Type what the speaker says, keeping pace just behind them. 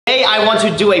Today I want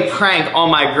to do a prank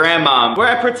on my grandmom where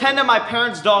I pretend that my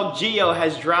parents' dog Gio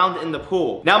has drowned in the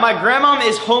pool. Now my grandmom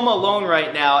is home alone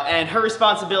right now and her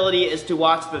responsibility is to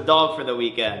watch the dog for the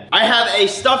weekend. I have a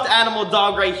stuffed animal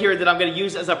dog right here that I'm gonna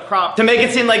use as a prop to make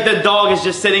it seem like the dog is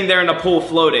just sitting there in the pool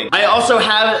floating. I also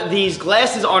have these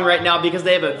glasses on right now because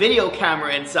they have a video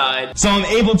camera inside, so I'm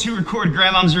able to record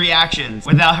grandmom's reactions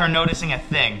without her noticing a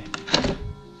thing.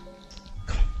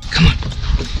 Come on.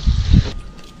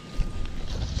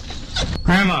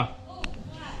 Grandma,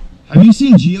 have you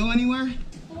seen Gio anywhere?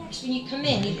 Watch when you come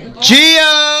in.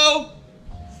 Gio!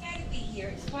 He's gotta be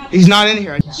here. He's not in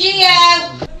here.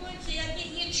 Gio! Come on, Gio, I'm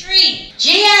getting you a treat.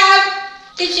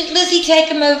 Gio! Did Lizzie take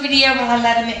him over there when I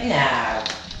let him in? No. I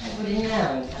wouldn't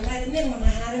know. I let him in when I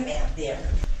had him out there.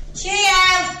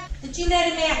 Gio! Did you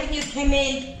let him out when you came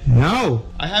in? No,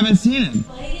 I haven't seen him.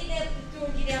 Well, he didn't open the door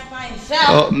and get out by himself.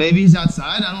 Oh, maybe he's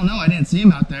outside. I don't know. I didn't see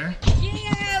him out there. Gio!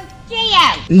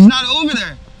 Gio! He's not over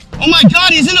there. Oh my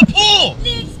God, he's in a pool!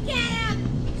 Let's get him!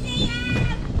 Gio!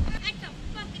 I can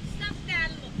fucking stuff that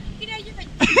little. You know, you're a...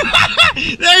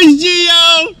 There's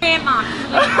Gio! Grandma!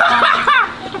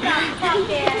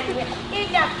 Get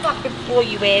that fucking fool,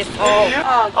 you asshole.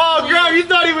 Oh, Grandma, you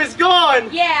thought he was gone!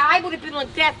 Yeah, I would have been on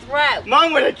death row.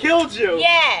 Mom would have killed you.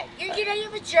 Yeah,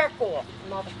 you're a jerk off,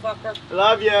 motherfucker.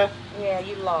 Love ya. Yeah,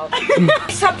 you love.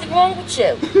 There's something wrong with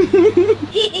you.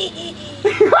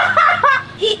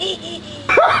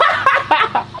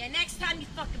 Yeah, next time you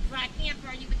fucking prank me, I'll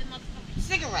burn you with a motherfucking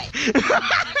cigarette. Your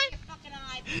fucking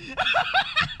eye.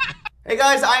 Hey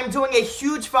guys, I'm doing a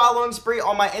huge following spree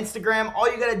on my Instagram. All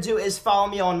you gotta do is follow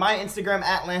me on my Instagram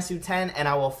at Lansu10 and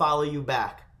I will follow you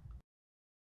back.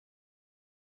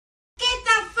 Get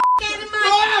the fuck out of my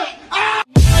head!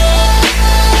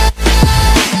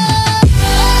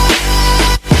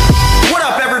 What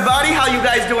up everybody? How you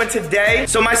guys doing today?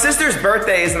 So my sister's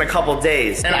birthday is in a couple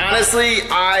days. And honestly,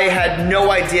 I had no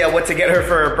idea what to get her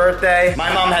for her birthday.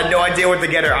 My mom had no idea what to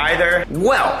get her either.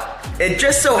 Well, it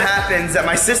just so happens that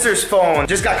my sister's phone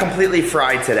just got completely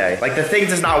fried today. Like the thing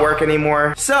does not work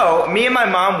anymore. So me and my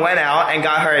mom went out and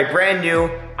got her a brand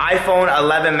new iPhone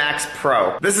 11 Max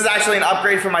Pro. This is actually an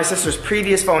upgrade from my sister's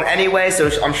previous phone anyway, so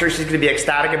I'm sure she's gonna be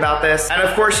ecstatic about this. And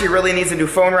of course, she really needs a new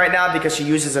phone right now because she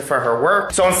uses it for her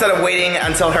work. So instead of waiting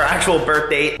until her actual birth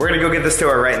date, we're gonna go give this to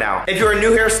her right now. If you are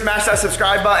new here, smash that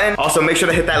subscribe button. Also, make sure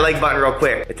to hit that like button real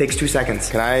quick. It takes 2 seconds.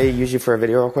 Can I use you for a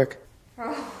video real quick?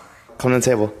 Come to the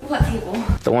table. What table?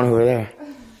 The one over there.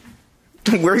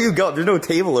 Where you go? There's no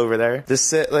table over there. Just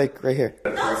sit like right here.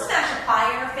 Don't smash a pie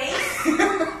in her face.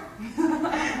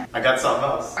 I got something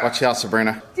else. Watch out,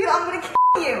 Sabrina. Dude, I'm gonna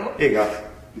kill you. Here you go.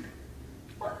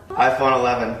 iPhone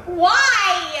 11.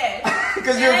 Why?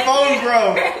 Because your phone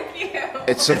broke. Thank you.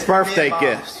 It's a birthday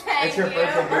gift. It's your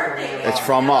birthday. It's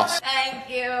from us. Thank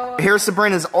you. Here's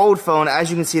Sabrina's old phone. As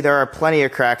you can see, there are plenty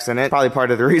of cracks in it. Probably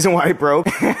part of the reason why it broke.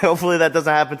 Hopefully that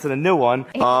doesn't happen to the new one.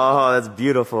 Oh, that's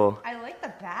beautiful. I like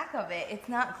the back of it. It's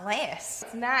not glass.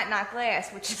 It's not glass,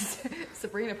 which is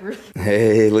Sabrina proof.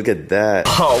 Hey, look at that.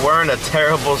 Oh, we're in a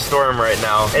terrible storm right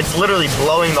now. It's literally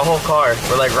blowing the whole car.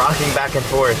 We're like rocking back and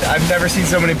forth. I've never seen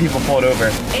so many people pulled over.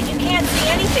 And you can't see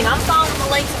anything. I'm following the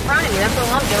lights in front of me. That's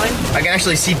all I'm doing. I can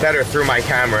actually see better through my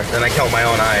camera than I can with my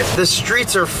own eyes. The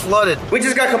streets are flooded. We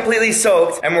just got completely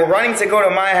soaked and we're running to go to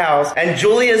my house and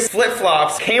Julia's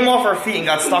flip-flops came off her feet and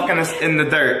got stuck in the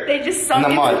dirt. They just sunk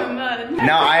into mud. the mud.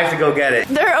 Now I have to go get it.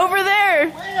 They're over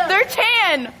there. They're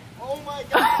tan. Oh my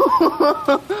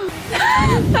God.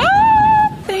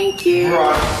 Thank you.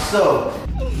 Bro, I'm soaked.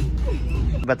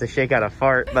 About to shake out a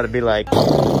fart. About to be like...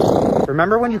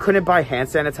 Remember when you couldn't buy hand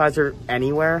sanitizer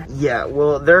anywhere? Yeah,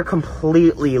 well, they're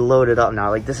completely loaded up now.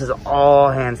 Like, this is all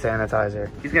hand sanitizer.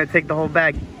 He's gonna take the whole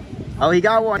bag. Oh, he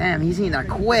got one. Damn, he's eating that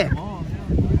quick.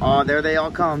 Oh, there they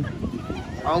all come.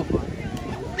 Oh.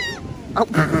 Oh.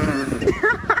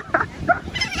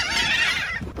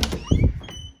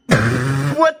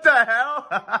 What the hell?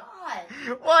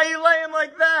 Why are you laying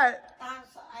like that?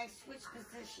 I switched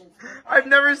positions. I've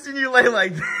never seen you lay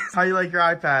like this. How you like your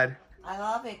iPad? I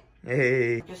love it.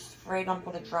 Hey. Just afraid I'm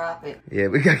gonna drop it. Yeah,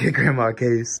 we gotta get grandma a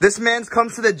case. This man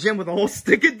comes to the gym with a whole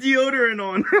stick of deodorant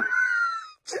on.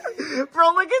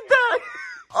 Bro, look at that.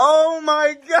 Oh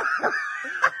my God.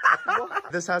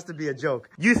 This has to be a joke.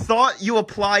 You thought you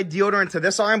applied deodorant to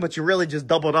this arm, but you really just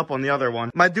doubled up on the other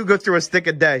one. My dude goes through a stick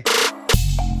a day.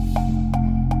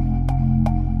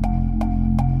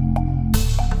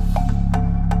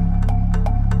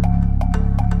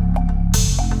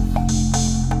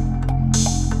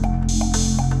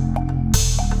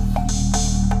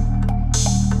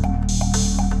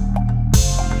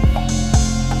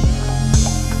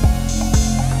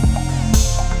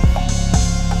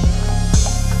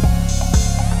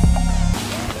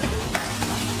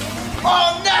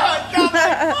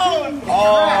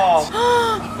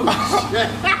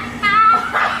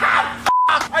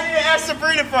 I need to ask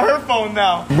Sabrina for her phone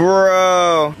now.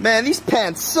 Bro. Man, these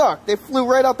pants suck. They flew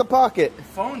right out the pocket.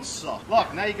 Phones suck.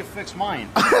 Look, now you can fix mine.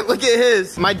 Look at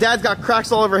his. My dad's got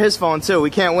cracks all over his phone too. We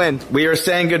can't win. We are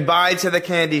saying goodbye to the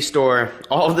candy store.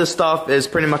 All of this stuff is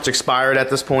pretty much expired at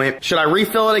this point. Should I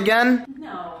refill it again?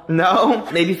 No. No?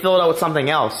 Maybe fill it out with something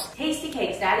else. Tasty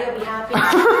cakes, Daddy will be happy.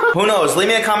 Who knows? Leave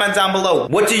me a comment down below.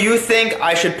 What do you think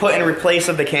I should put in replace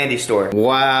of the candy store?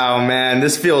 Wow, man.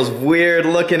 This feels weird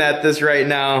looking at this right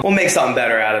now. We'll make something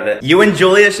better out of it. You and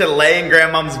Julia should lay in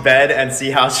grandmom's bed and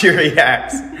see how she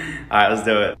reacts. All right, let's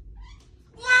do it.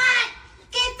 What?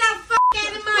 Get the fuck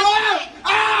out of my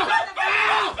bed!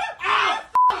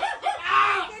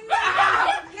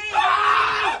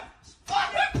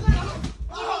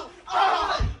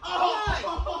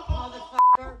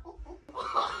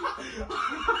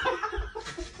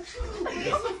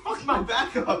 Fuck my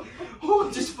back up.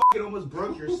 Oh, just fucking almost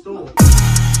broke your stool.